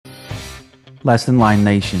Last in Line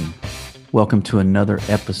Nation, welcome to another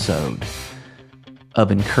episode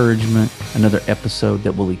of encouragement, another episode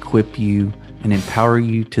that will equip you and empower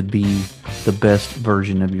you to be the best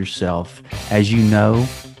version of yourself. As you know,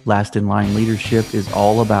 Last in Line Leadership is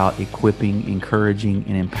all about equipping, encouraging,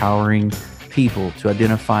 and empowering people to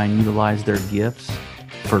identify and utilize their gifts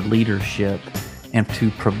for leadership and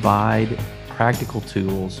to provide practical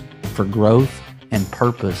tools for growth and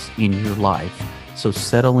purpose in your life. So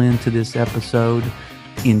settle into this episode,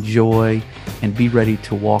 enjoy, and be ready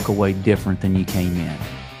to walk away different than you came in.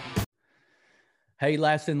 Hey,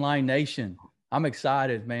 Last in Line Nation, I'm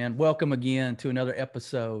excited, man. Welcome again to another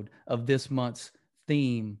episode of this month's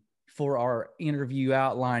theme for our interview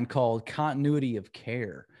outline called Continuity of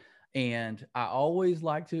Care. And I always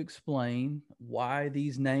like to explain why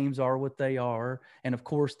these names are what they are. And of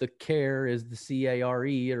course, the care is the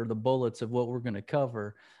CARE, or the bullets of what we're going to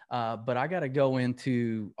cover. But I got to go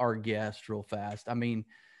into our guest real fast. I mean,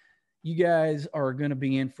 you guys are going to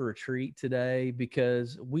be in for a treat today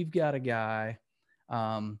because we've got a guy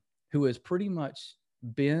who has pretty much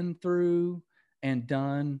been through and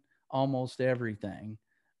done almost everything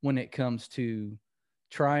when it comes to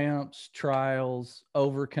triumphs, trials,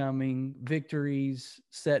 overcoming, victories,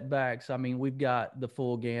 setbacks. I mean, we've got the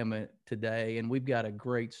full gamut today, and we've got a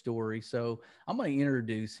great story. So I'm going to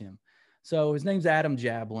introduce him. So his name's Adam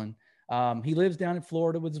Jablin. He lives down in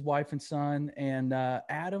Florida with his wife and son, and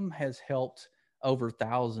Adam has helped over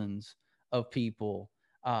thousands of people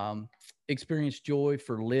experience joy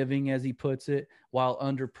for living, as he puts it, while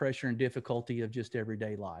under pressure and difficulty of just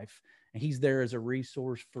everyday life. And he's there as a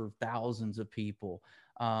resource for thousands of people.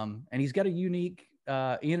 And he's got a unique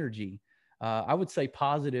energy. I would say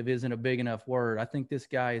positive isn't a big enough word. I think this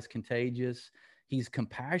guy is contagious. He's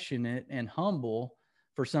compassionate and humble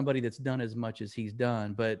for somebody that's done as much as he's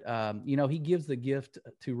done. But, he gives the gift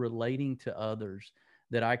to relating to others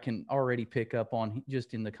that I can already pick up on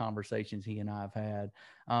just in the conversations he and I have had.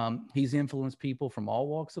 He's influenced people from all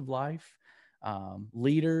walks of life,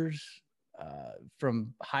 leaders,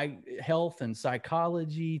 from high health and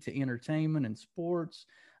psychology to entertainment and sports,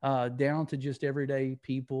 down to just everyday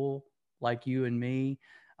people like you and me,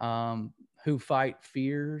 who fight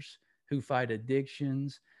fears, who fight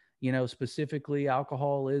addictions, specifically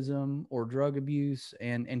alcoholism or drug abuse.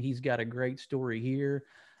 And he's got a great story here.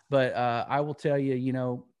 But I will tell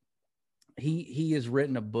you, he has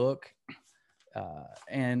written a book,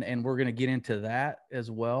 and we're going to get into that as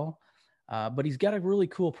well. But he's got a really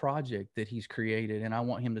cool project that he's created, and I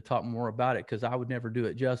want him to talk more about it because I would never do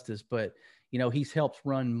it justice. But he's helped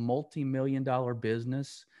run multi-million-dollar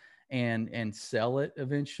business and sell it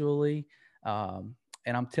eventually.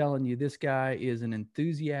 And I'm telling you, this guy is an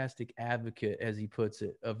enthusiastic advocate, as he puts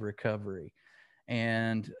it, of recovery.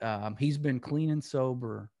 And he's been clean and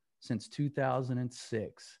sober since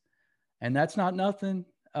 2006. And that's not nothing.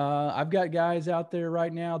 I've got guys out there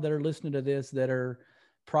right now that are listening to this that are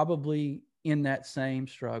probably in that same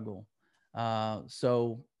struggle.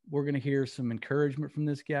 So we're going to hear some encouragement from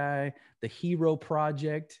this guy. The Hero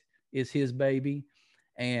Project is his baby.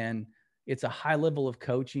 And it's a high level of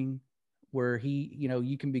coaching where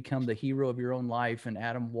you can become the hero of your own life. And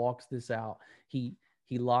Adam walks this out. He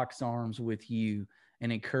locks arms with you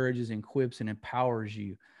and encourages and equips and empowers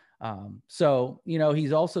you.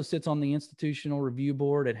 He's also sits on the institutional review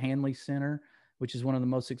board at Hanley Center, which is one of the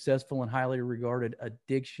most successful and highly regarded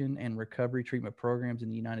addiction and recovery treatment programs in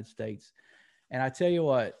the United States. And I tell you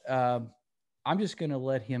what, I'm just going to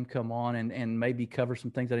let him come on and maybe cover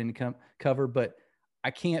some things I didn't cover, but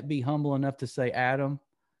I can't be humble enough to say, Adam,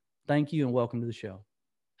 thank you and welcome to the show.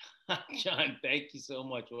 John, thank you so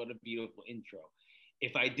much. What a beautiful intro.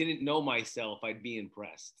 If I didn't know myself, I'd be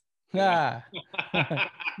impressed. You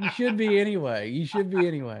should be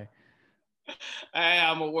anyway. Hey,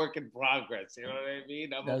 I'm a work in progress. You know what I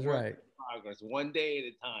mean? That's right. In progress, one day at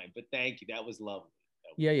a time. But thank you. That was lovely.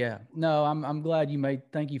 Yeah. No, I'm glad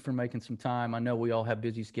thank you for making some time. I know we all have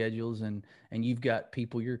busy schedules and you've got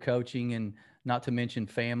people you're coaching, and not to mention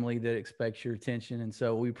family that expects your attention. And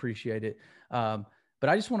so we appreciate it. But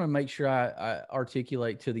I just want to make sure I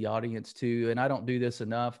articulate to the audience too. And I don't do this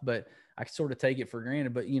enough, but I sort of take it for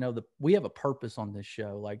granted. But we have a purpose on this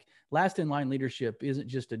show. Like, Last in Line Leadership isn't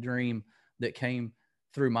just a dream that came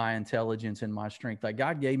through my intelligence and my strength. Like,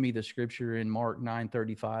 God gave me the scripture in Mark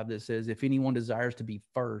 9:35 that says, if anyone desires to be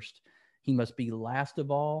first, he must be last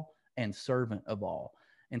of all and servant of all.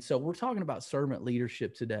 And so we're talking about servant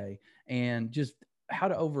leadership today and just how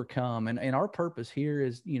to overcome. And our purpose here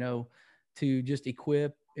is, to just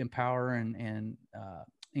equip, empower, and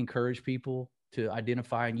encourage people to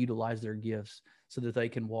identify and utilize their gifts so that they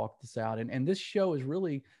can walk this out. And this show is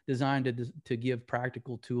really designed to give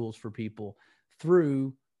practical tools for people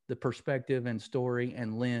through the perspective and story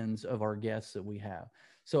and lens of our guests that we have.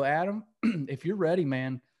 So Adam, if you're ready,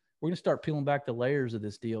 man, we're going to start peeling back the layers of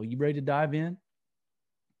this deal. You ready to dive in?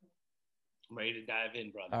 I'm ready to dive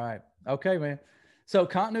in, brother. All right. Okay, man. So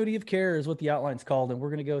continuity of care is what the outline's called, and we're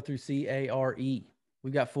going to go through CARE.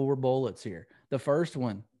 We've got 4 bullets here. The first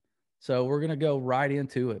one. So we're going to go right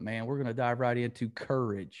into it, man. We're going to dive right into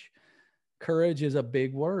courage. Courage is a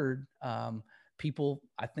big word. People,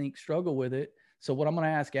 I think, struggle with it. So what I'm going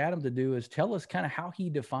to ask Adam to do is tell us kind of how he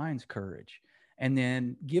defines courage, and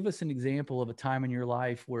then give us an example of a time in your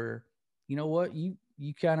life where, you know what, you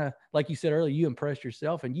kind of, like you said earlier, you impressed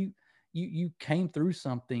yourself and you came through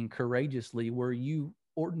something courageously where you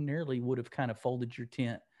ordinarily would have kind of folded your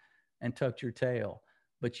tent and tucked your tail,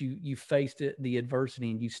 but you faced it, the adversity,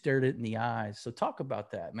 and you stared it in the eyes. So talk about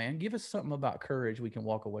that, man. Give us something about courage we can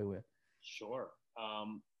walk away with. Sure.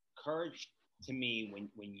 Courage to me,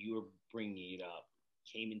 when you were bringing it up,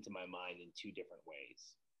 came into my mind in 2 different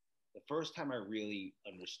ways. The first time I really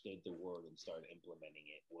understood the word and started implementing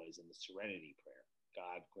it was in the serenity prayer.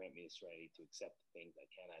 God, grant me the serenity to accept the things I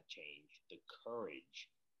cannot change, the courage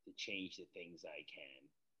to change the things I can,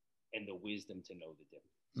 and the wisdom to know the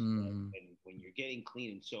difference. Right? And when you're getting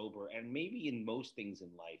clean and sober, and maybe in most things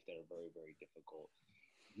in life that are very, very difficult,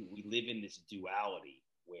 we live in this duality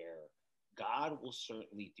where God will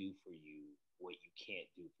certainly do for you what you can't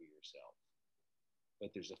do for yourself.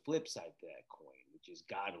 But there's a flip side to that coin, which is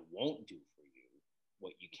God won't do for you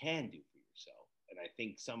what you can do for yourself. And I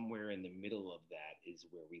think somewhere in the middle of that is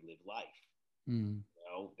where we live life. You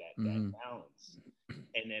know, that balance.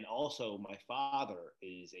 And then also my father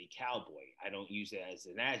is a cowboy. I don't use it as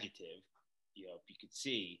an adjective. You know, if you could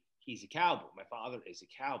see, he's a cowboy. My father is a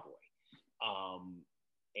cowboy.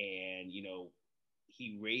 And, you know,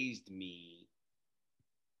 he raised me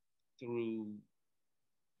through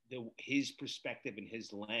his perspective and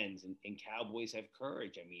his lens, and cowboys have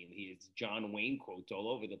courage. I mean, it's John Wayne quotes all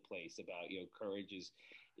over the place about, you know, courage is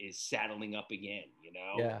saddling up again, you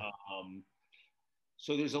know? Yeah.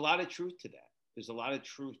 So there's a lot of truth to that. There's a lot of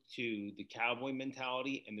truth to the cowboy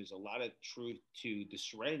mentality, and there's a lot of truth to the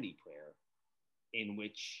serenity prayer, in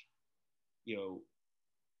which, you know,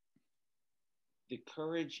 the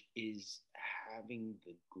courage is having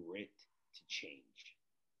the grit to change.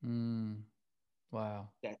 Wow.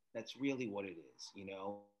 That's really what it is, you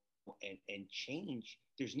know. And change,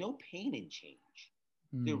 there's no pain in change.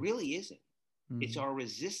 There really isn't. It's our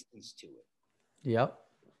resistance to it. Yep.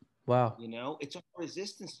 Wow. You know, it's our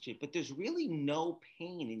resistance to it, but there's really no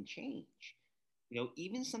pain in change. You know,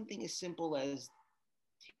 even something as simple as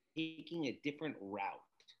taking a different route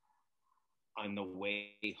on the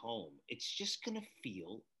way home, it's just going to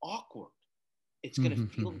feel awkward. It's going to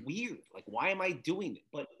feel weird. Like, why am I doing it?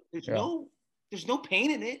 But there's no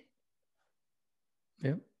pain in it.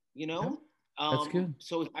 Yep. You know? Yep. That's good.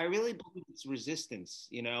 So I really believe it's resistance,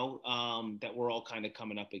 you know, that we're all kind of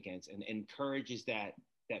coming up against, and courage is that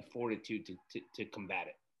fortitude to combat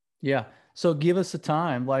it. Yeah. So give us a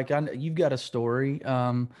time. Like, you've got a story.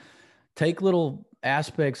 Take little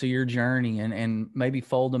aspects of your journey and maybe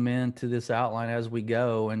fold them into this outline as we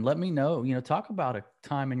go, and let me know, you know, talk about a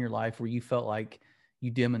time in your life where you felt like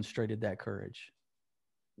you demonstrated that courage.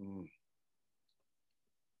 I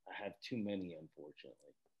have too many, unfortunately.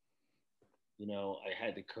 You know, I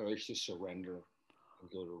had the courage to surrender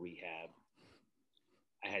and go to rehab.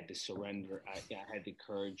 I had to surrender. I had the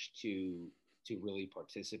courage to really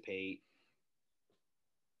participate.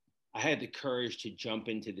 I had the courage to jump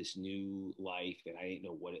into this new life that I didn't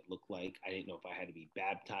know what it looked like. I didn't know if I had to be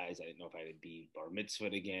baptized. I didn't know if I had to be bar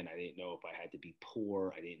mitzvahed again. I didn't know if I had to be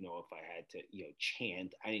poor. I didn't know if I had to, you know,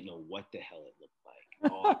 chant. I didn't know what the hell it looked like.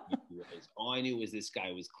 All I knew was this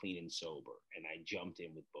guy was clean and sober, and I jumped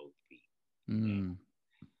in with both feet.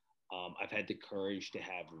 I've had the courage to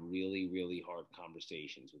have really, really hard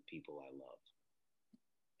conversations with people I love.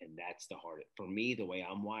 And that's the hardest. For me, the way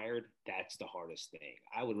I'm wired, that's the hardest thing.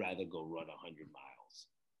 I would rather go run 100 miles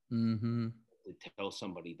to tell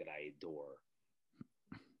somebody that I adore,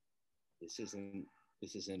 this isn't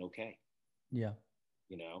okay. Yeah.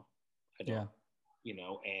 You know, I don't, you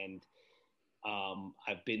know, and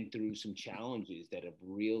I've been through some challenges that have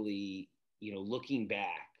really, you know, looking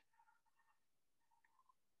back,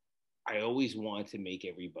 I always want to make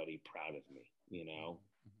everybody proud of me, you know,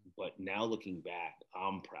 but now looking back,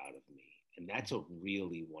 I'm proud of me. And that's a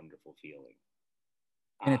really wonderful feeling.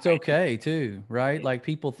 And it's okay too, right? Like,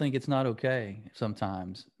 people think it's not okay.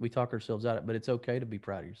 Sometimes we talk ourselves out of it, but it's okay to be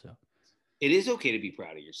proud of yourself. it is okay to be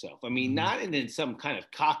proud of yourself. I mean, not in some kind of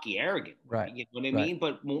cocky, arrogant way, Right. you know what I Right. mean?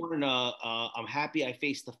 But more in I'm happy I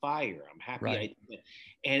faced the fire. I'm happy Right.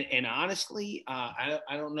 and honestly, I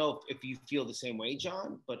don't know if you feel the same way,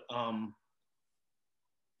 John, but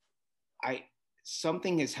I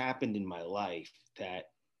something has happened in my life that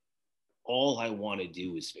all I want to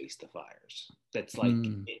do is face the fires. That's like,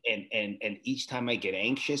 Mm. and each time I get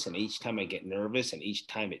anxious, and each time I get nervous, and each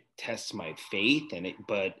time it tests my faith,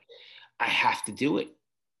 but I have to do it.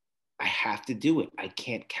 I have to do it. I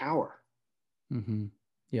can't cower. Mm-hmm.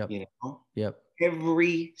 Yep. You know, Yep.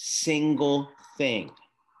 every single thing,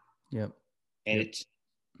 Yep. and Yep. it's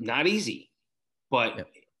not easy, but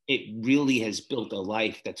Yep. it really has built a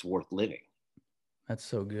life that's worth living. That's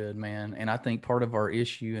so good, man. And I think part of our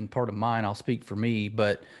issue and part of mine, I'll speak for me,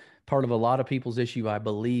 but part of a lot of people's issue, I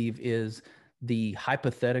believe, is the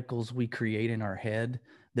hypotheticals we create in our head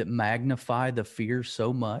that magnify the fear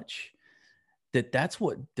so much that that's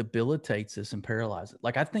what debilitates us and paralyzes it.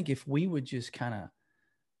 Like, I think if we would just kind of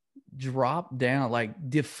drop down, like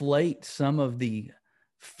deflate some of the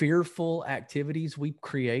fearful activities we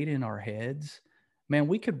create in our heads, man,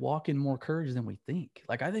 we could walk in more courage than we think.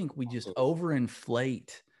 Like, I think we just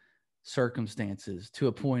overinflate circumstances to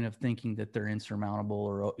a point of thinking that they're insurmountable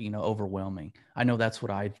or, you know, overwhelming. I know that's what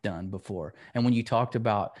I've done before. And when you talked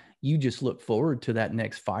about, you just look forward to that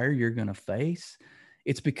next fire you're going to face,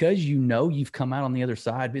 it's because, you know, you've come out on the other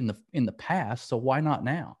side in the past. So why not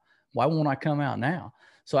now? Why won't I come out now?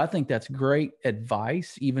 So I think that's great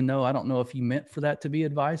advice, even though I don't know if you meant for that to be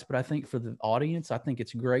advice, but I think for the audience, I think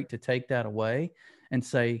it's great to take that away and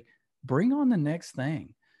say, bring on the next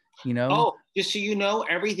thing, you know? Oh, just so you know,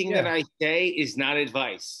 everything that Yeah. I say is not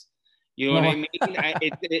advice. You know what No. I mean?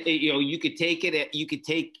 You know, you could take it. You could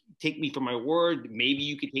take me for my word. Maybe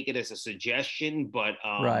you could take it as a suggestion. But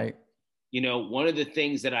Right. you know, one of the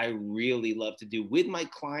things that I really love to do with my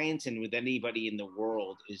clients and with anybody in the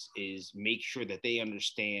world is make sure that they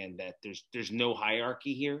understand that there's no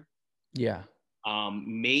hierarchy here. Yeah.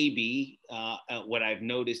 Maybe what I've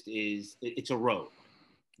noticed is it's a road,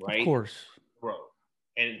 Of right? course. Road.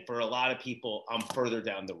 And for a lot of people, I'm further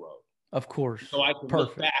down the road. Of course. So I can look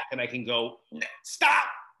Perfect. back and I can go, stop,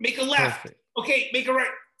 make a left. Perfect. Okay, make a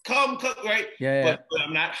right. Come, right? Yeah. But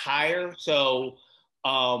I'm not higher. So,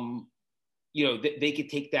 you know, they could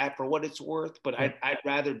take that for what it's worth. But Yeah. I'd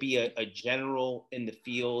rather be a general in the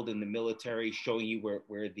field, in the military, showing you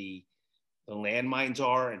where the landmines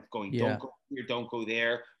are and going, Yeah. don't go here, don't go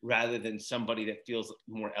there, rather than somebody that feels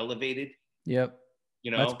more elevated. Yep.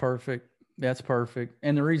 You know? That's perfect. That's perfect.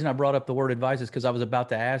 And the reason I brought up the word advice is because I was about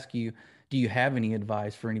to ask you, do you have any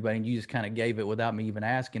advice for anybody? And you just kind of gave it without me even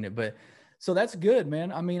asking it. But so that's good,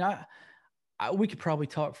 man. I mean, we could probably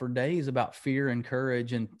talk for days about fear and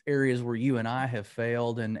courage and areas where you and I have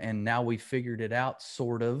failed. And now we've figured it out,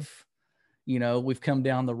 sort of. You know, we've come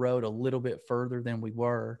down the road a little bit further than we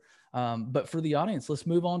were. But for the audience, let's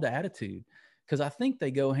move on to attitude, because I think they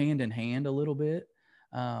go hand in hand a little bit.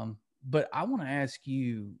 But I want to ask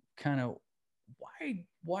you kind of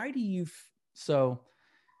why do you, so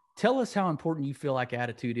tell us how important you feel like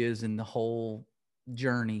attitude is in the whole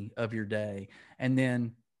journey of your day. And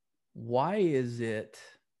then why is it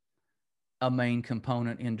a main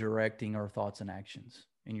component in directing our thoughts and actions,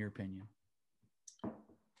 in your opinion?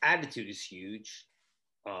 Attitude is huge.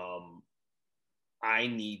 I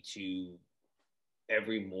need to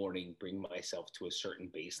every morning bring myself to a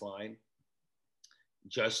certain baseline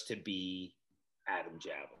just to be Adam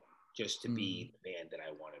Javelin, just to be the man that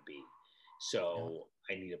I want to be. So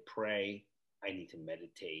I need to pray, I need to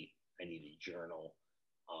meditate, I need to journal,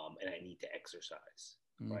 and I need to exercise,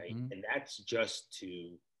 right? And that's just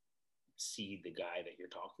to see the guy that you're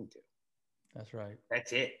talking to. That's right.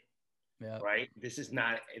 That's it. Yeah. Right. This is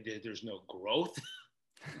not. There's no growth.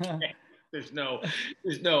 There's no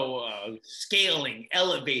scaling,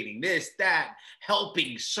 elevating, this, that,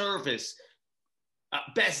 helping, service,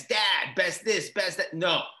 best dad, best this, best that.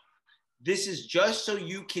 No, this is just so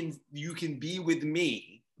you can be with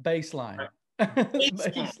me. Baseline.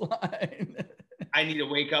 Baseline. I need to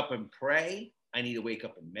wake up and pray. I need to wake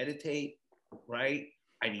up and meditate. Right.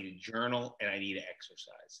 I need to journal and I need to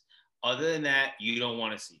exercise. Other than that, you don't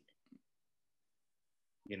want to see me.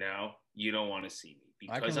 You know, you don't want to see me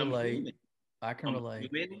because I'm human. I can relate.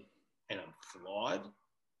 Human and I'm flawed,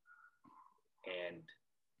 and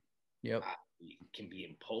I can be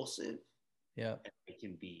impulsive. Yeah, and I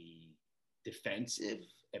can be defensive,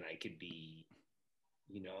 and I can be,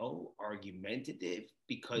 you know, argumentative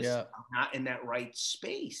because I'm not in that right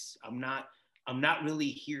space. I'm I'm not really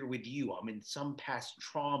here with you. I'm in some past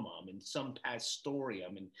trauma. I'm in some past story.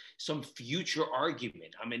 I'm in some future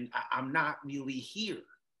argument. I'm not really here.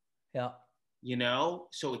 Yeah. You know?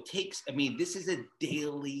 So it takes, I mean, this is a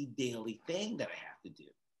daily thing that I have to do,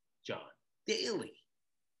 John. Daily.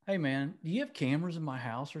 Hey man, do you have cameras in my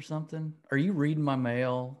house or something? Are you reading my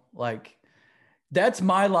mail? Like, that's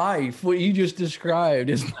my life. What you just described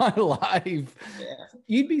is my life. Yeah.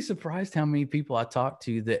 You'd be surprised how many people I talk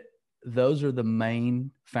to that those are the main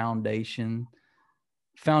foundational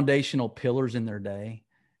pillars in their day.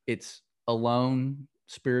 It's alone,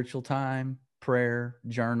 spiritual time, prayer,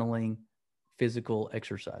 journaling, physical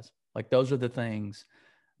exercise. Like those are the things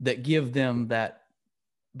that give them that.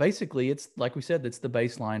 Basically, it's like we said, it's the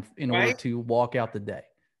baseline in order to walk out the day.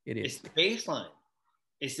 It is. It's the baseline.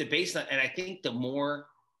 It's the baseline. And I think the more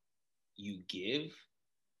you give,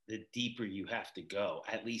 the deeper you have to go.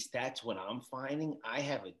 At least that's what I'm finding. I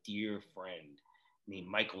have a dear friend named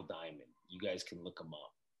Michael Diamond. You guys can look him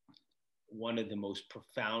up. One of the most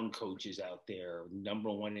profound coaches out there, number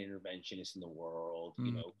one interventionist in the world,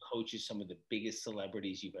 you know, coaches some of the biggest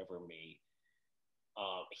celebrities you've ever made.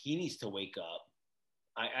 He needs to wake up.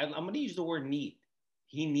 I'm going to use the word need.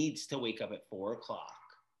 He needs to wake up at 4 o'clock.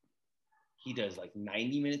 He does like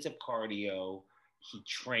 90 minutes of cardio. He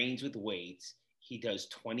trains with weights. He does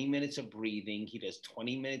 20 minutes of breathing. He does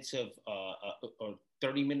 20 minutes of, or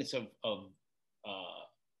 30 minutes of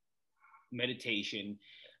meditation.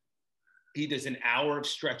 He does an hour of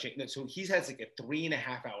stretching. So he has like a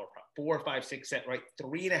 3.5 hour, 4, 5, 6, 7, right?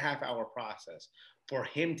 3.5 hour process for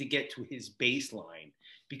him to get to his baseline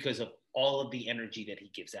because of all of the energy that he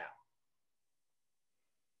gives out.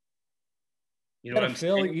 You know what I'm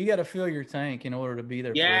saying? You got to fill your tank in order to be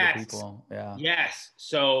there for other people. Yeah. Yes.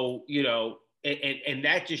 So, you know, and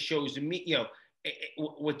that just shows me, you know,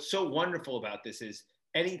 what's so wonderful about this is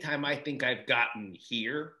anytime I think I've gotten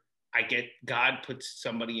here, God puts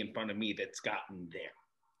somebody in front of me that's gotten there.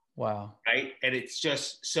 Wow. Right. And it's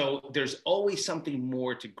just, so there's always something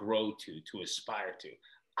more to grow to aspire to.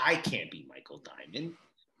 I can't be Michael Diamond,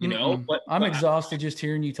 you know, but I'm exhausted just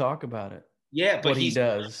hearing you talk about it. Yeah. But what he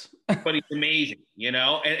does. But he's amazing, you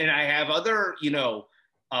know, and I have other, you know,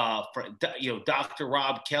 Dr.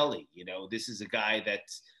 Rob Kelly, you know, this is a guy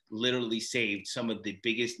that's literally saved some of the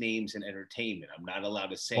biggest names in entertainment. I'm not allowed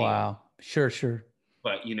to say. Wow. Sure.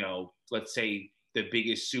 But, you know, let's say the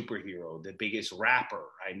biggest superhero, the biggest rapper.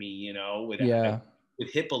 I mean, you know, with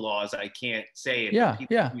HIPAA laws, I can't say it. Yeah.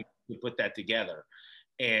 But people put that together.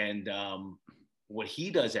 And what he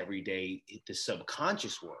does every day, the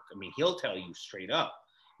subconscious work. I mean, he'll tell you straight up.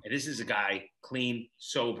 And this is a guy clean,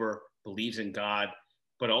 sober, believes in God,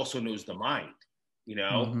 but also knows the mind, you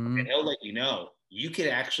know, and he'll let you know, you can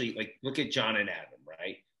actually, like, look at John and Adam,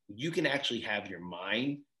 right? You can actually have your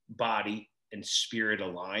mind, body, and spirit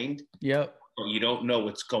aligned. Yep. But you don't know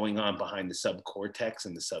what's going on behind the subcortex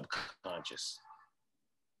and the subconscious.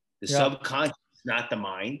 The subconscious is not the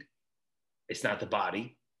mind, it's not the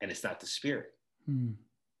body, and it's not the spirit.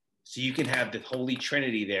 So you can have the Holy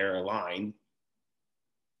Trinity there aligned,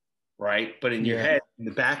 right? But in your head, in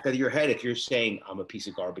the back of your head, if you're saying, I'm a piece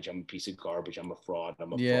of garbage, I'm a piece of garbage, I'm a fraud,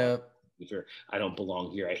 I'm a fraud, I don't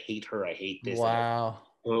belong here, I hate her, I hate this. Wow.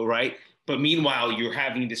 Right? But meanwhile, you're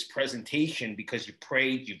having this presentation because you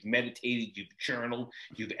prayed, you've meditated, you've journaled,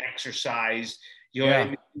 you've exercised, you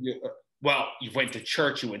know well, you went to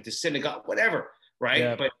church, you went to synagogue, whatever, right?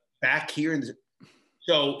 Yeah. But back here,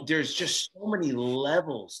 so there's just so many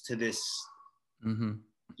levels to this,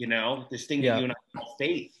 you know, this thing that you and I call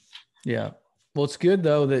faith. Yeah. Well, it's good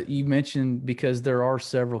though that you mentioned, because there are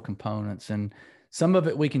several components, and some of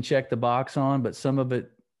it we can check the box on, but some of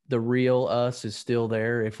it, the real us is still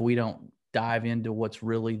there if we don't dive into what's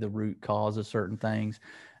really the root cause of certain things.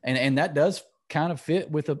 And that does kind of fit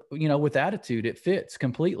with with attitude. It fits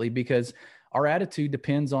completely because our attitude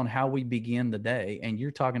depends on how we begin the day. And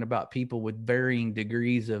you're talking about people with varying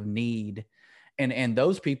degrees of need. And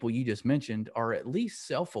those people you just mentioned are at least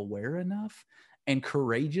self-aware enough and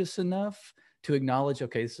courageous enough to acknowledge,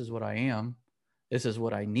 okay, this is what I am. This is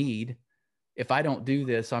what I need. If I don't do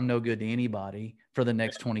this, I'm no good to anybody for the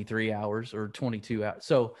next 23 hours or 22 hours.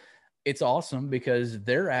 So it's awesome because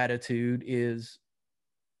their attitude is,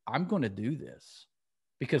 I'm going to do this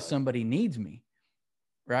because somebody needs me.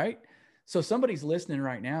 Right? So somebody's listening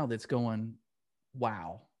right now that's going,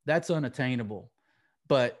 wow, that's unattainable,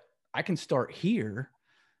 but I can start here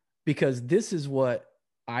because this is what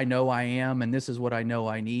I know I am. And this is what I know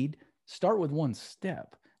I need. Start with one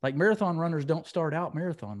step. Like marathon runners don't start out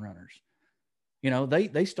marathon runners. You know,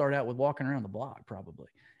 they start out with walking around the block probably.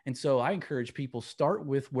 And so I encourage people, start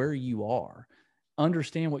with where you are,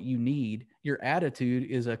 understand what you need, your attitude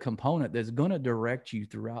is a component that's going to direct you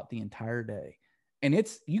throughout the entire day. And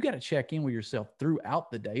you got to check in with yourself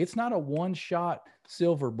throughout the day. It's not a one shot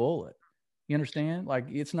silver bullet. You understand? Like,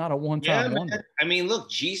 it's not a one time wonder. I mean, look,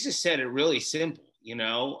 Jesus said it really simple.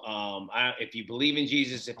 If you believe in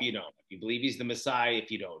Jesus, if you don't, if you believe he's the Messiah,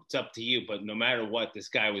 if you don't, it's up to you. But no matter what, this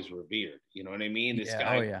guy was revered. You know what I mean? This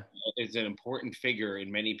guy is an important figure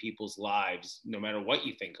in many people's lives, no matter what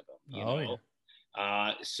you think of him. You know?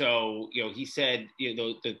 So he said,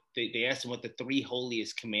 they asked him what the three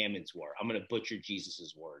holiest commandments were. I'm going to butcher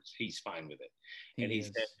Jesus's words. He's fine with it. He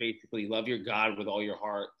said, basically, love your God with all your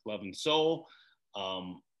heart, love and soul.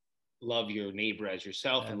 Love your neighbor as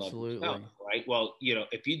yourself. Absolutely. And love yourself, right? Well,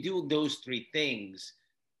 if you do those three things,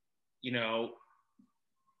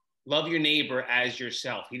 love your neighbor as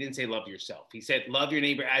yourself. He didn't say love yourself. He said, love your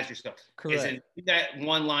neighbor as yourself. Correct. In that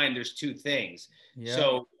one line, there's two things. Yep.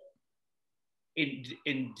 So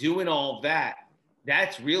in doing all that,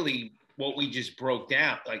 that's really what we just broke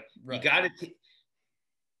down. Like, right.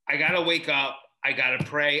 I got to wake up. I got to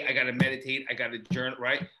pray. I got to meditate. I got to journal,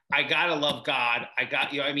 right? I got to love God.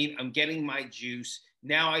 I'm getting my juice.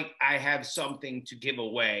 Now I have something to give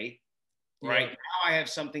away, right? Yeah. Now I have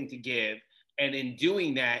something to give. And in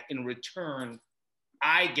doing that, in return,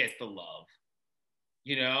 I get the love,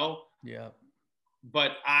 Yeah.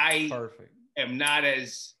 But I am not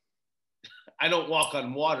I don't walk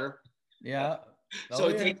on water. Yeah. So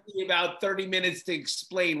it takes me about 30 minutes to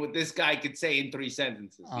explain what this guy could say in 3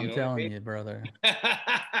 sentences. I'm telling you, brother.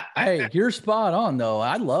 Hey, you're spot on, though.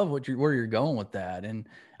 I love where you're going with that. And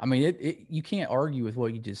I mean, you can't argue with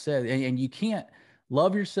what you just said. And you can't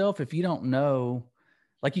love yourself if you don't know.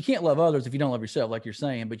 Like, you can't love others if you don't love yourself, like you're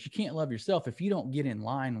saying, but you can't love yourself if you don't get in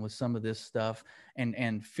line with some of this stuff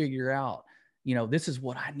and figure out, this is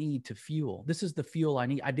what I need to fuel. This is the fuel I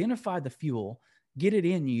need. Identify the fuel, get it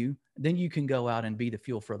in you, then you can go out and be the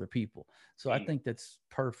fuel for other people. So I think that's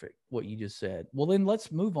perfect what you just said. Well, then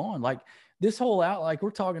let's move on. Like, this whole like,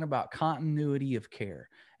 we're talking about continuity of care.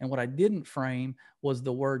 And what I didn't frame was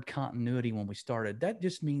the word continuity when we started. That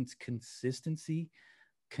just means consistency,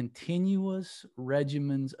 continuous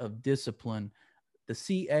regimens of discipline, the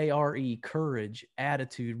CARE, courage,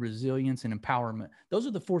 attitude, resilience, and empowerment. Those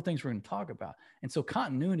are the 4 things we're going to talk about. And so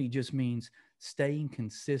continuity just means staying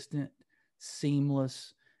consistent,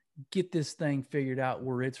 seamless, get this thing figured out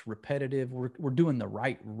where it's repetitive. We're doing the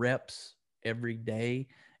right reps every day.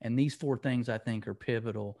 And these 4 things, I think, are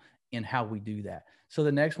pivotal in how we do that. So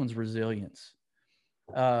the next one's resilience.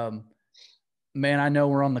 Man, I know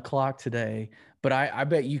we're on the clock today, but I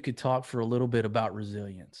bet you could talk for a little bit about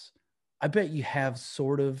resilience. I bet you have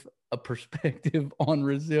sort of a perspective on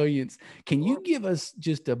resilience. Can you give us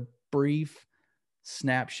just a brief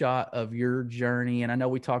snapshot of your journey? And I know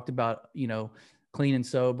we talked about, clean and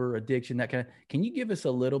sober, addiction, that kind of. Can you give us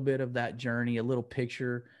a little bit of that journey, a little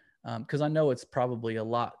picture? Because I know it's probably a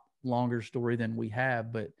lot longer story than we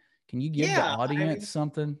have, but can you give the audience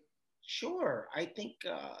something? Sure. I think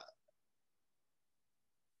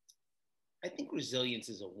resilience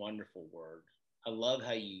is a wonderful word. I love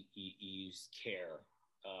how you use care.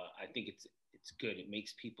 I think it's good. It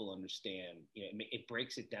makes people understand. It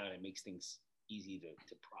breaks it down. It makes things easy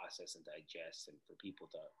to process and digest, and for people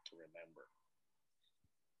to remember.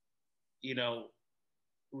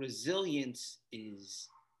 Resilience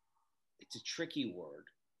it's a tricky word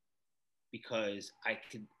because I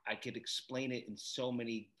could explain it in so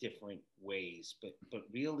many different ways, but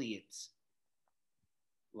really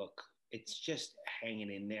it's just hanging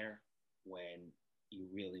in there when you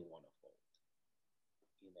really want to fold,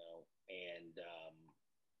 and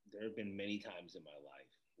there have been many times in my life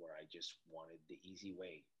where I just wanted the easy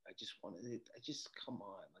way. I just wanted it. I just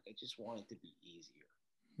wanted to be easier.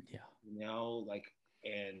 Yeah.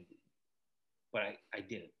 But I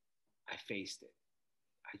didn't. I faced it.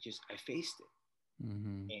 I faced it.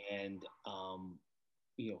 Mm-hmm. And,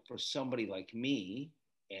 for somebody like me,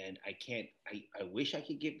 and I wish I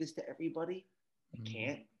could give this to everybody. I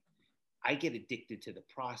can't. I get addicted to the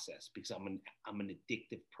process because I'm an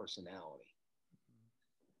addictive personality.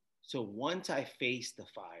 So once I face the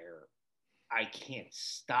fire, I can't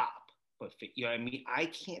stop. But I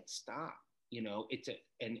can't stop.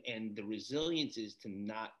 And the resilience is to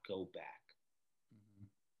not go back,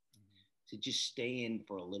 to just stay in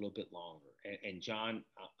for a little bit longer. And John,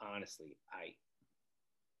 honestly, I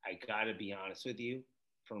gotta be honest with you.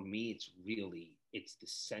 For me, it's the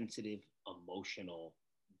sensitive, emotional,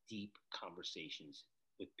 deep conversations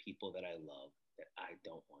with people that I love that I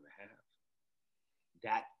don't want to have.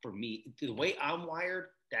 That, for me, the way I'm wired,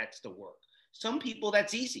 that's the work. Some people,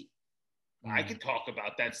 that's easy. I could talk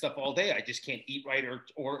about that stuff all day. I just can't eat right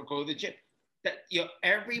or go to the gym. That, you know,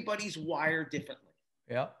 everybody's wired differently.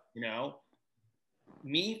 Yeah. You know,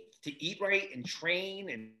 me to eat right and train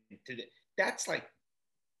and that's like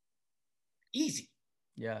easy.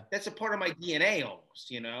 Yeah. That's a part of my DNA almost,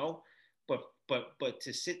 you know. But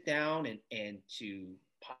to sit down and to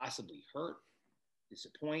possibly hurt,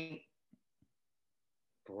 disappoint,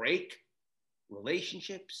 break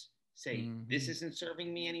relationships, say this isn't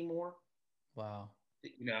serving me anymore. Wow.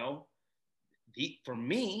 You know, for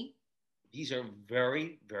me, these are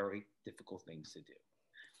very, very difficult things to do.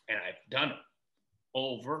 And I've done them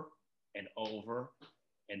over and over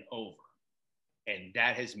and over. And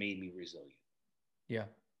that has made me resilient. Yeah.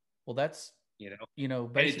 Well, that's, you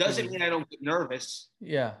know, and it doesn't mean I don't get nervous.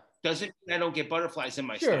 Yeah. Doesn't mean I don't get butterflies in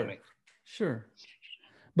my stomach. Sure.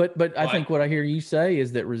 But I think what I hear you say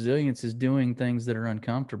is that resilience is doing things that are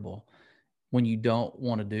uncomfortable when you don't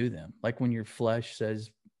want to do them. Like when your flesh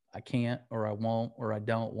says, I can't, or I won't, or I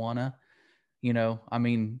don't want to, you know, I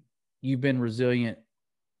mean, you've been resilient.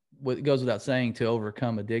 It goes without saying, to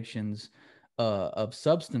overcome addictions of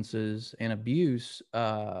substances and abuse.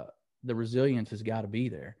 The resilience has got to be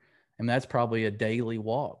there. And that's probably a daily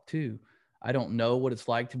walk too. I don't know what it's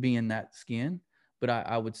like to be in that skin, but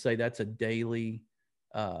I would say that's a daily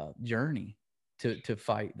journey to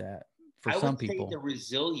fight that for some people. I would say the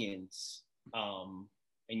resilience, and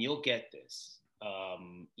you'll get this,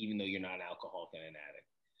 even though you're not an alcoholic and an addict,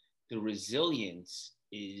 the resilience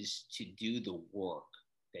is to do the work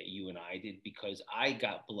that you and I did, because I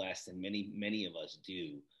got blessed, and many of us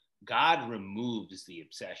do. God removes the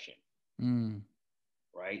obsession.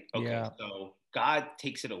 Right? Okay, yeah. So God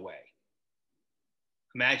takes it away.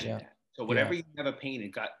 Imagine that. So whatever you have a pain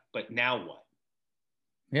in, God, but now what?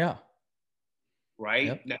 Yeah. Right?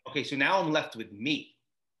 Yep. Now, okay, so now I'm left with me.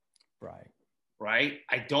 Right. Right?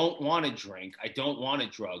 I don't want to drink. I don't want to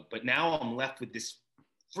drug, but now I'm left with this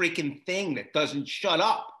freaking thing that doesn't shut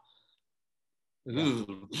up. Yeah.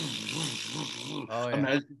 I'm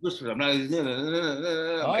not.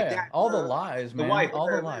 Oh, yeah. All the lies, man. The wife, all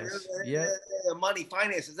the lies. Yeah. Money,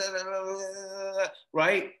 finances.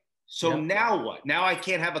 Right. So now what? Now I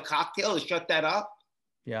can't have a cocktail to shut that up.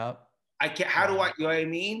 Yeah. I can't. How do I? You know what I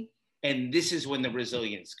mean? And this is when the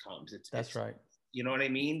resilience comes. That's right. You know what I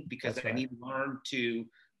mean? Because I need to learn to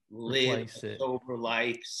live a sober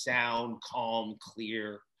life, sound, calm,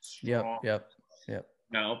 clear, strong. Yep.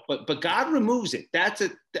 No, but God removes it.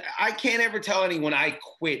 I can't ever tell anyone I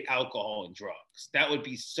quit alcohol and drugs. That would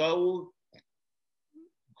be so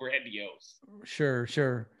grandiose.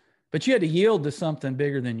 Sure. But you had to yield to something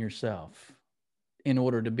bigger than yourself in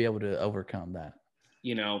order to be able to overcome that.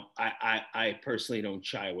 You know, I personally don't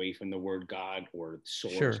shy away from the word God or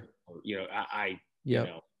source. Sure. Or, you know, you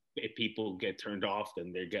know, if people get turned off,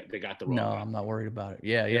 then they got the wrong guy. I'm not worried about it.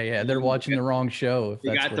 Yeah. They're watching the wrong show.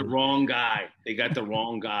 They got the wrong guy. They got the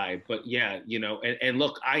wrong guy. But yeah, you know, and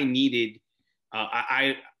look, I needed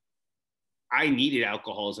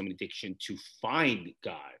alcoholism and addiction to find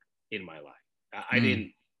God in my life. I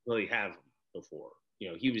didn't really have him before. You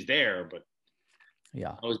know, he was there, but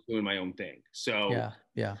I was doing my own thing. So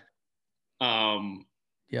yeah.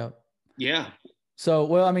 So,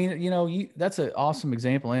 well, I mean, you know, that's an awesome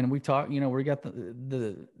example. And we talk, you know, we got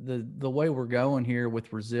the way we're going here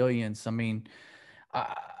with resilience. I mean,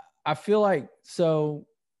 I feel like, so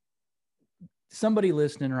somebody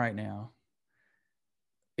listening right now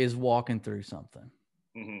is walking through something.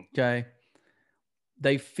 Okay.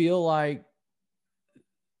 They feel like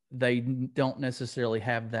they don't necessarily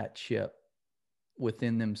have that chip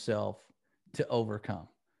within themselves to overcome.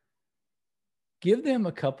 Give them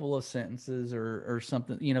a couple of sentences or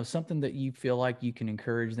something, you know, something that you feel like you can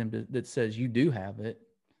encourage them to, that says you do have it.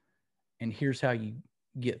 And here's how you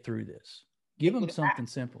get through this. Give them something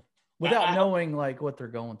simple without knowing like what they're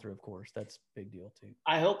going through. Of course, that's a big deal too.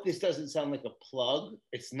 I hope this doesn't sound like a plug.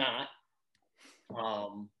 It's not.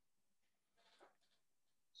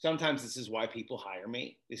 Sometimes this is why people hire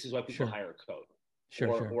me. This is why people hire a coach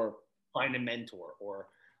or find a mentor, or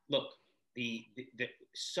look, the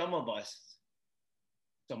some of us,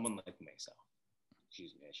 someone like myself,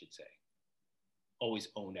 I should say, always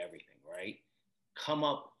own everything, right?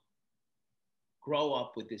 Grow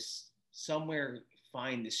up with this, somewhere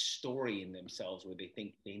find this story in themselves where they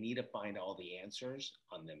think they need to find all the answers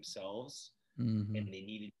on themselves, and they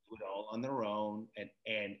need to do it all on their own.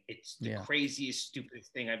 And it's the craziest,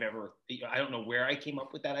 stupidest thing I've ever, I don't know where I came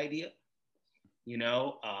up with that idea. You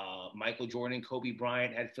know, Michael Jordan, Kobe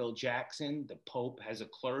Bryant had Phil Jackson. The Pope has a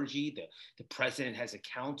clergy. The president has a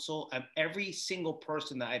council. Every single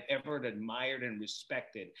person that I've ever admired and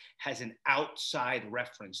respected has an outside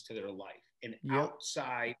reference to their life. an Yep.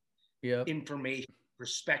 outside Yep. information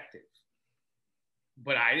perspective.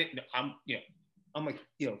 But I didn't. I'm like,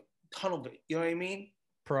 tunnel. You know what I mean?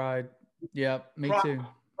 Pride. Yep. Me Pride. too.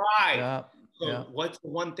 Pride. Yep. So Yep. what's the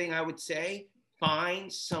one thing I would say?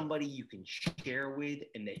 Find somebody you can share with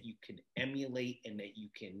and that you can emulate and that you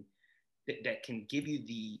can that can give you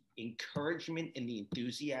the encouragement and the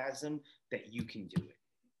enthusiasm that you can do it.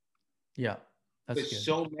 Yeah. That's Because good.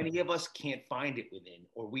 so many of us can't find it within,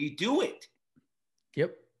 or we do it.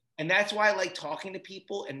 Yep. And that's why I like talking to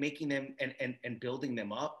people and making them and building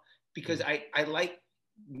them up, because I like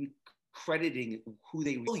crediting who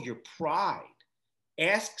they are. Your pride.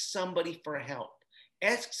 Ask somebody for help.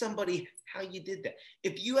 Ask somebody how you did that.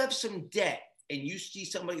 If you have some debt and you see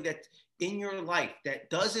somebody that's in your life that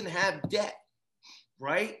doesn't have debt,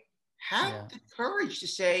 right? Have the courage to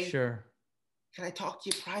say, sure. Can I talk to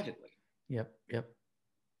you privately? Yep. Yep.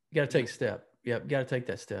 You got to take a step. Yep. You got to take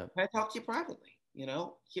that step. Can I talk to you privately?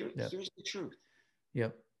 Here's the truth.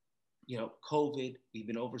 Yep. COVID, we've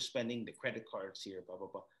been overspending, the credit cards here, blah, blah,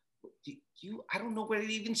 blah. I don't know where to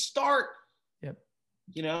even start. Yep.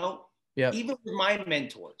 Yep. Even with my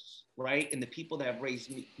mentors, right? And the people that have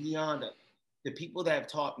raised me beyond it, the people that have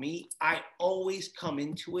taught me, I always come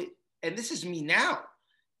into it. And this is me now,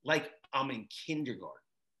 like I'm in kindergarten.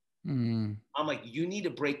 Mm. I'm like, you need to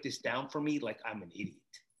break this down for me like I'm an idiot.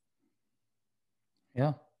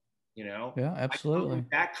 Yeah. Yeah, absolutely.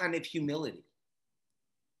 That kind of humility.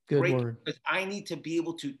 Good word. Because I need to be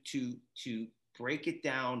able to break it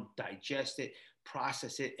down, digest it,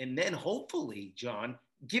 process it, and then hopefully, John,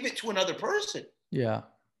 give it to another person. Yeah.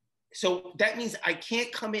 So that means I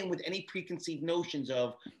can't come in with any preconceived notions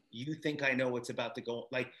of, you think I know what's about to go.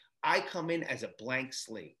 Like, I come in as a blank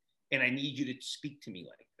slate, and I need you to speak to me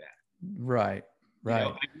like that. Right. Right.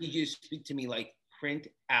 I need you to speak to me like, print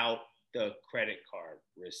out the credit card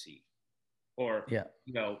receipt, or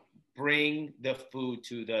bring the food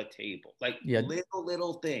to the table. Like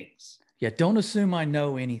little things. Yeah. Don't assume I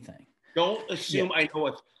know anything. Don't assume I know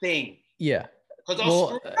a thing. Yeah. Because I'll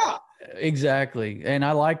screw it up. Exactly. And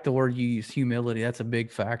I like the word you use, humility. That's a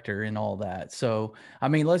big factor in all that. So, I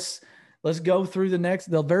mean, let's go through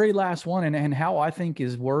the very last one and how I think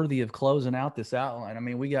is worthy of closing out this outline. I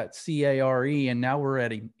mean, we got CARE and now we're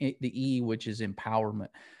at the E, which is empowerment.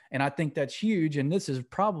 And I think that's huge. And this is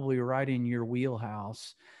probably right in your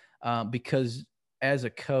wheelhouse because as a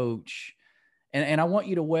coach, and I want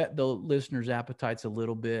you to whet the listeners' appetites a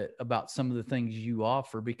little bit about some of the things you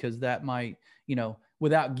offer, because that might,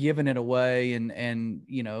 without giving it away and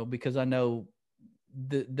because I know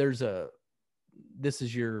this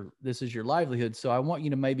is your livelihood. So I want you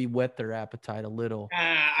to maybe whet their appetite a little.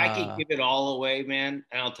 I can give it all away, man.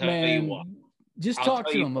 And I'll tell you what. Just talk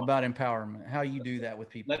to them about empowerment, how you do that with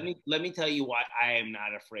people. Let me tell you why I am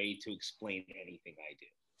not afraid to explain anything I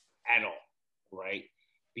do at all, right?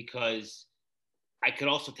 Because I could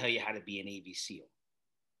also tell you how to be an Navy SEAL.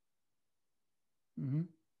 Mm-hmm.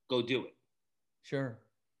 Go do it. Sure.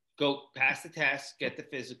 Go pass the test, get the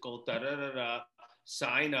physical,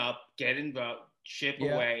 sign up, get involved, ship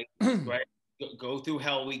away, right? Go through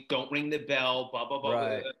Hell Week. Don't ring the bell. Blah blah blah.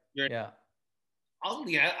 Right. Yeah. I'll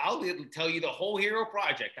tell you the whole hero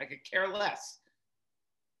project. I could care less.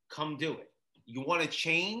 Come do it. You want to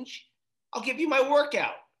change? I'll give you my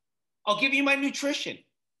workout. I'll give you my nutrition.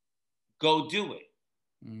 Go do it.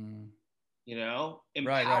 Mm.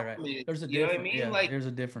 Right. There's a difference. You know what I mean? Yeah, there's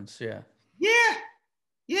a difference. Yeah.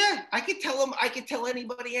 Yeah. I could tell them. I could tell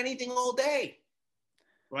anybody anything all day.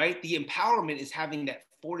 Right. The empowerment is having that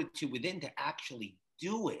fortitude within to actually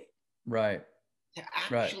do it. Right. To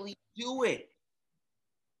actually do it.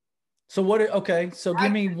 So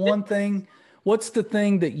give me one thing. What's the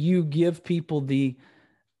thing that you give people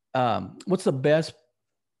what's the best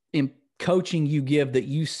in coaching you give that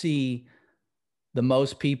you see the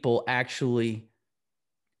most people actually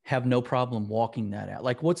have no problem walking that out?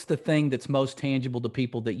 Like, what's the thing that's most tangible to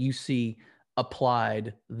people that you see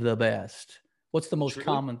applied the best? What's the most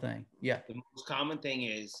common thing? Yeah. The most common thing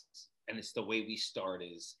is, and it's the way we start,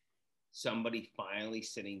 is somebody finally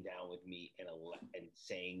sitting down with me and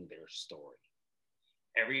saying their story.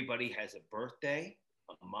 Everybody has a birthday,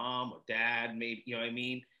 a mom or dad, maybe, you know what I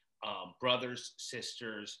mean? Brothers,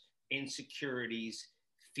 sisters, insecurities,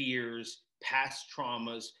 fears, past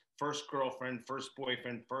traumas, first girlfriend, first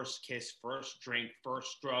boyfriend, first kiss, first drink,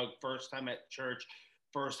 first drug, first time at church,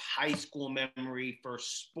 first high school memory,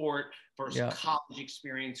 first sport, first college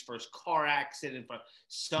experience, first car accident.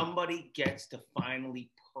 Somebody gets to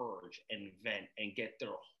finally purge and vent and get their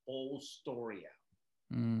whole story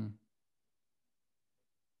out. Mm.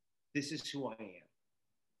 This is who I am.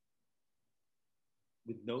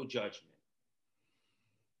 With no judgment.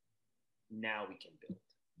 Now we can build.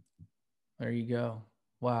 There you go.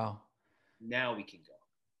 Wow. Now we can go.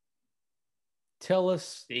 Tell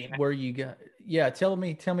us where you got. Yeah, tell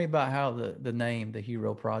me about how the name, the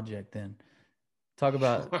Hero Project. Then talk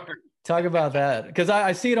about that, because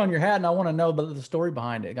I see it on your hat and I want to know about the story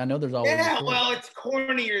behind it. I know there's always a story. Well, it's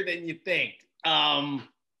cornier than you think. I'm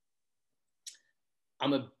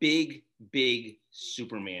a big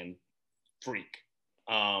Superman freak.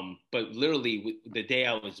 But literally the day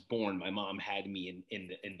I was born, my mom had me in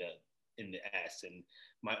the S, and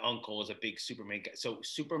my uncle is a big Superman guy. So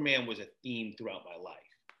Superman was a theme throughout my life,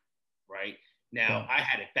 right? Now I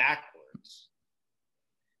had it backwards,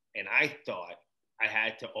 and I thought I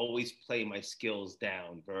had to always play my skills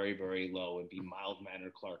down very, very low and be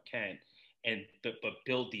mild-mannered Clark Kent, and but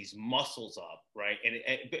build these muscles up, right? And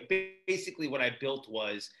basically what I built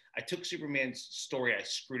was I took Superman's story, I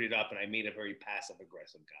screwed it up, and I made a very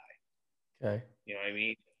passive-aggressive guy. Okay. You know what I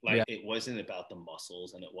mean? Like, it wasn't about the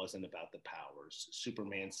muscles and it wasn't about the powers.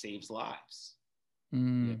 Superman saves lives. You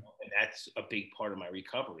know? And that's a big part of my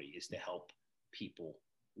recovery, is to help people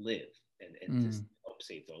live and to help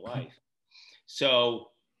save their life. So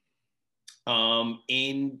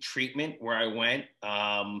in treatment where I went,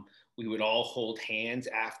 we would all hold hands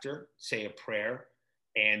after, say a prayer,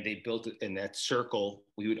 and they built it in that circle.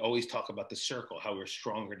 We would always talk about the circle, how we're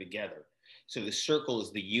stronger together. So the circle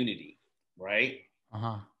is the unity, right?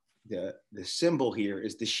 Uh-huh. The symbol here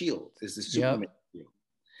is the shield, is the Superman shield.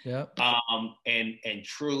 Yep. And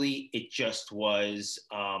truly, it just was,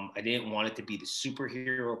 I didn't want it to be the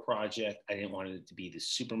superhero project. I didn't want it to be the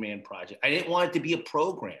Superman project. I didn't want it to be a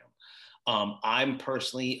program. I'm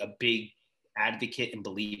personally a big advocate and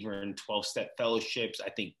believer in 12-step fellowships. I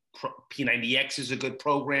think P90X is a good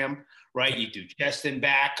program, right? You do chest and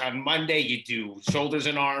back on Monday, you do shoulders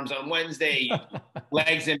and arms on Wednesday,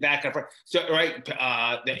 legs and back and front. So, right,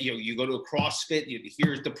 you go to a CrossFit,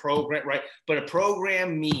 here's the program, right? But a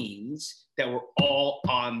program means that we're all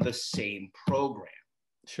on the same program.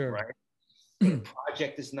 Sure. Right? But a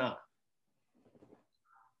project is not.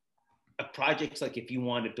 A project's like if you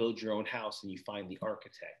want to build your own house and you find the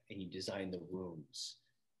architect and you design the rooms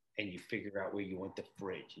and you figure out where you want the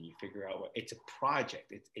fridge and you figure out what, it's a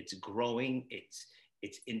project. It's growing. It's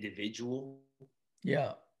individual.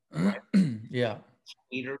 Yeah. Right? Yeah.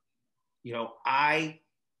 You know, I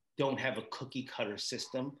don't have a cookie cutter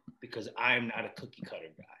system because I'm not a cookie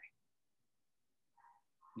cutter guy.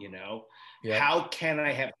 You know, how can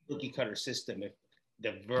I have a cookie cutter system if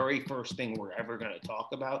the very first thing we're ever going to talk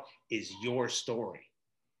about is your story?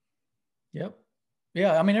 Yep.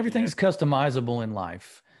 Yeah. I mean, everything's customizable in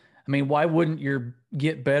life. I mean, why wouldn't your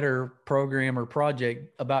Get Better program or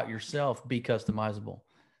project about yourself be customizable?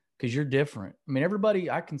 Because you're different. I mean,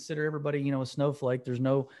 I consider everybody, you know, a snowflake. There's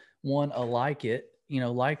no one like it.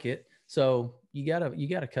 So you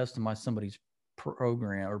gotta customize somebody's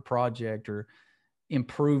program or project or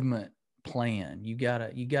improvement plan. You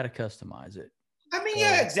gotta customize it. I mean,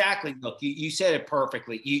 yeah, exactly. Look, you said it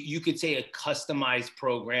perfectly. You could say a customized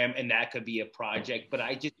program, and that could be a project. But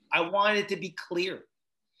I wanted to be clear,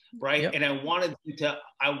 right? Yep. And I wanted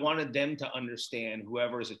them to understand,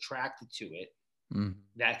 whoever is attracted to it,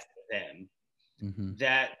 that's them,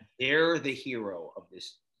 that they're the hero of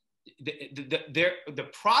this. The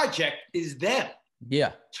project is them.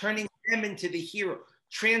 Yeah, turning them into the hero.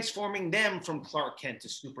 Transforming them from Clark Kent to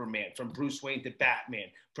Superman, from Bruce Wayne to Batman,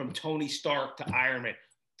 from Tony Stark to Iron Man,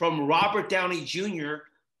 from Robert Downey Jr.,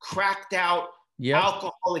 cracked out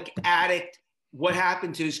alcoholic addict, what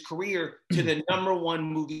happened to his career, to the #1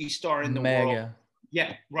 movie star in the world.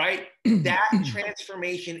 Yeah, right? That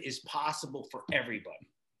transformation is possible for everybody.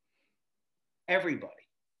 Everybody.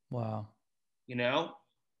 Wow. You know?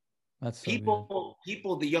 That's so people,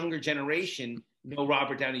 the younger generation know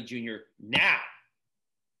Robert Downey Jr. now.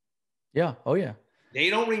 Yeah. Oh, yeah. They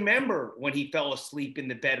don't remember when he fell asleep in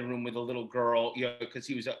the bedroom with a little girl, you know, because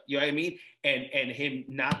he was, you know what I mean? And him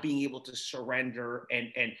not being able to surrender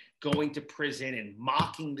and going to prison and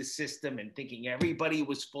mocking the system and thinking everybody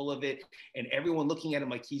was full of it and everyone looking at him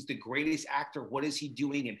like he's the greatest actor. What is he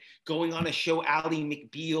doing? And going on a show, Ally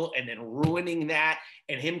McBeal, and then ruining that,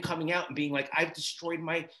 and him coming out and being like, I've destroyed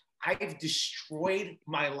my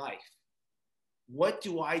life. What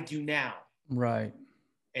do I do now? Right.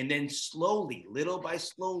 And then slowly, little by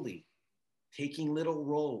slowly, taking little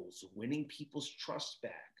roles, winning people's trust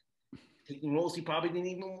back, taking roles he probably didn't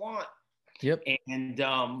even want. Yep. And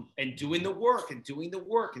doing the work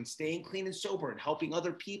and staying clean and sober and helping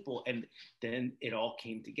other people. And then it all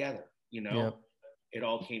came together, you know? Yep. It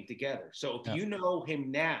all came together. So if you know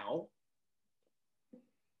him now,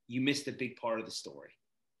 you missed a big part of the story.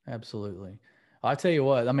 Absolutely. I'll tell you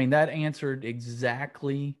what, I mean, that answered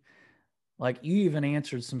exactly, like you even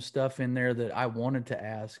answered some stuff in there that I wanted to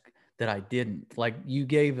ask that I didn't. Like you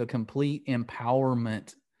gave a complete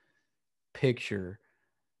empowerment picture,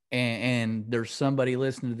 and there's somebody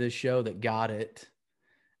listening to this show that got it.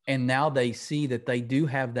 And now they see that they do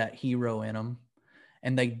have that hero in them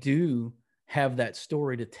and they do have that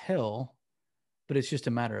story to tell, but it's just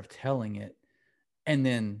a matter of telling it and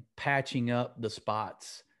then patching up the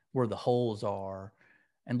spots where the holes are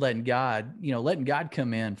and letting God, letting God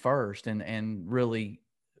come in first and really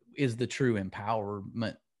is the true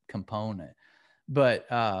empowerment component. But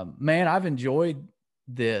man, I've enjoyed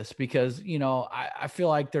this because, I feel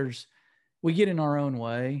like we get in our own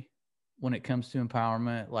way when it comes to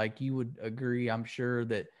empowerment. Like you would agree, I'm sure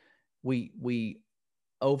that we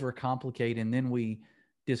overcomplicate and then we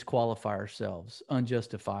disqualify ourselves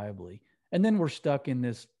unjustifiably. And then we're stuck in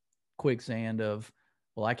this quicksand of,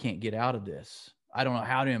 well, I can't get out of this. I don't know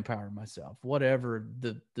how to empower myself, whatever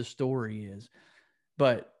the story is.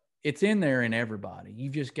 But it's in there in everybody.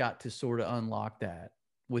 You've just got to sort of unlock that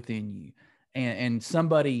within you. And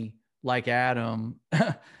somebody like Adam,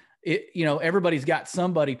 everybody's got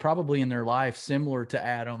somebody probably in their life similar to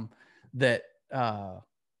Adam that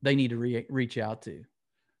they need to reach out to,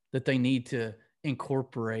 that they need to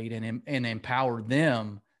incorporate and empower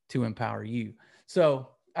them to empower you. So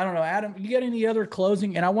I don't know, Adam, you got any other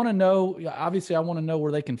closing? And I want to know, obviously I want to know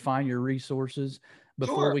where they can find your resources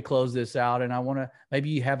before we close this out. And I want to, maybe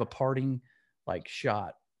you have a parting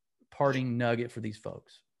nugget for these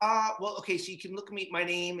folks. Well, okay, so you can look at me. My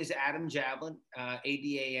name is Adam Jablin,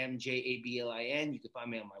 AdamJablin. You can find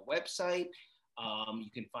me on my website. You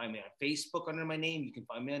can find me on Facebook under my name. You can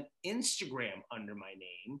find me on Instagram under my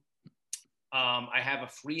name. I have a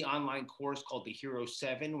free online course called The Hero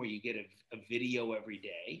 7, where you get a video every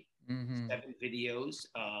day, 7 videos.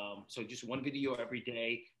 So just one video every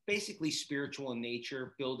day, basically spiritual in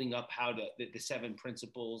nature, building up how to the 7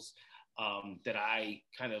 principles that I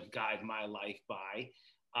kind of guide my life by.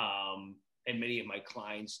 And many of my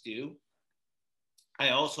clients do. I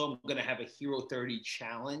also am going to have a Hero 30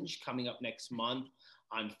 challenge coming up next month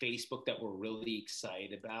on Facebook that we're really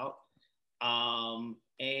excited about.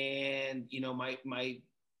 And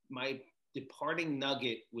my departing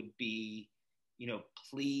nugget would be,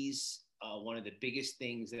 please, one of the biggest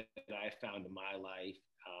things that I found in my life,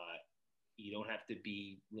 you don't have to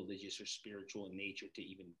be religious or spiritual in nature to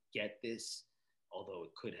even get this, although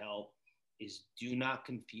it could help, is do not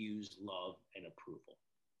confuse love and approval.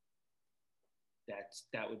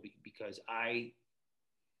 That would be, because I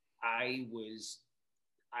had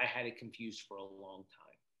it confused for a long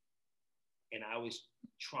time. And I was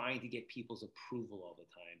trying to get people's approval all the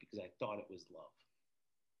time because I thought it was love.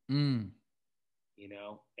 And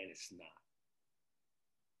it's not.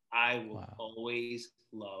 I will always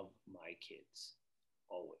love my kids.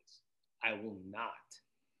 Always. I will not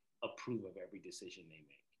approve of every decision they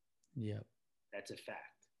make. Yep. That's a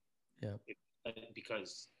fact. Yep.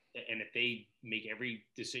 Because if they make every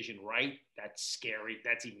decision right, that's scary.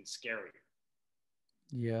 That's even scarier.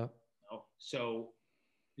 Yeah. So,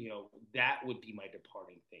 that would be my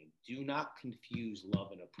departing thing. Do not confuse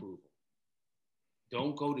love and approval.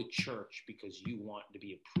 Don't go to church because you want to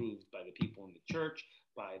be approved by the people in the church,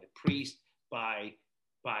 by the priest, by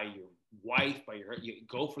your wife, you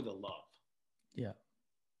go for the love. Yeah.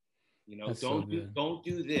 Don't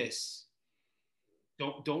do this.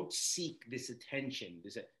 Don't seek this attention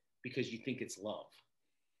because you think it's love.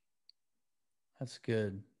 That's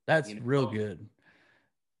good. That's real good.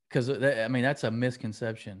 Because, that's a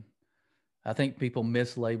misconception. I think people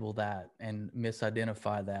mislabel that and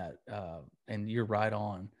misidentify that. And you're right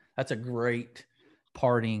on. That's a great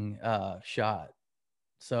parting shot.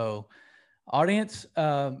 So, audience,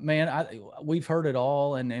 we've heard it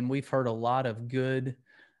all, and we've heard a lot of good,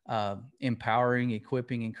 empowering,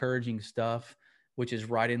 equipping, encouraging stuff, which is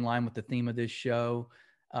right in line with the theme of this show.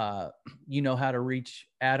 You know how to reach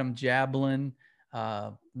Adam Jablin.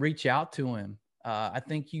 Reach out to him. I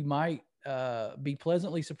think you might be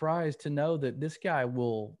pleasantly surprised to know that this guy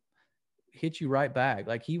will hit you right back.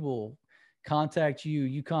 Like he will contact you,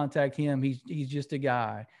 you contact him. He's just a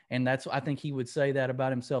guy. And I think he would say that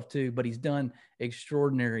about himself too, but he's done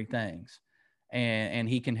extraordinary things and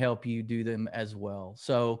he can help you do them as well.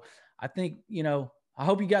 So I think, I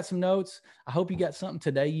hope you got some notes. I hope you got something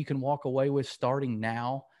today you can walk away with starting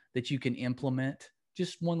now that you can implement.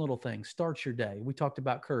 Just one little thing. Start your day. We talked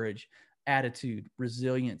about courage, attitude,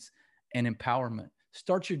 resilience, and empowerment.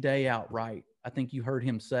 Start your day out right. I think you heard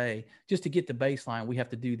him say, just to get the baseline, we have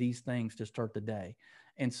to do these things to start the day.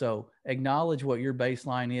 And so acknowledge what your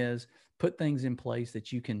baseline is, put things in place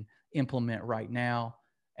that you can implement right now,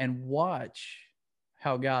 and watch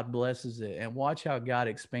how God blesses it, and watch how God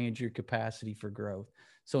expands your capacity for growth.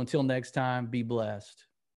 So until next time, be blessed.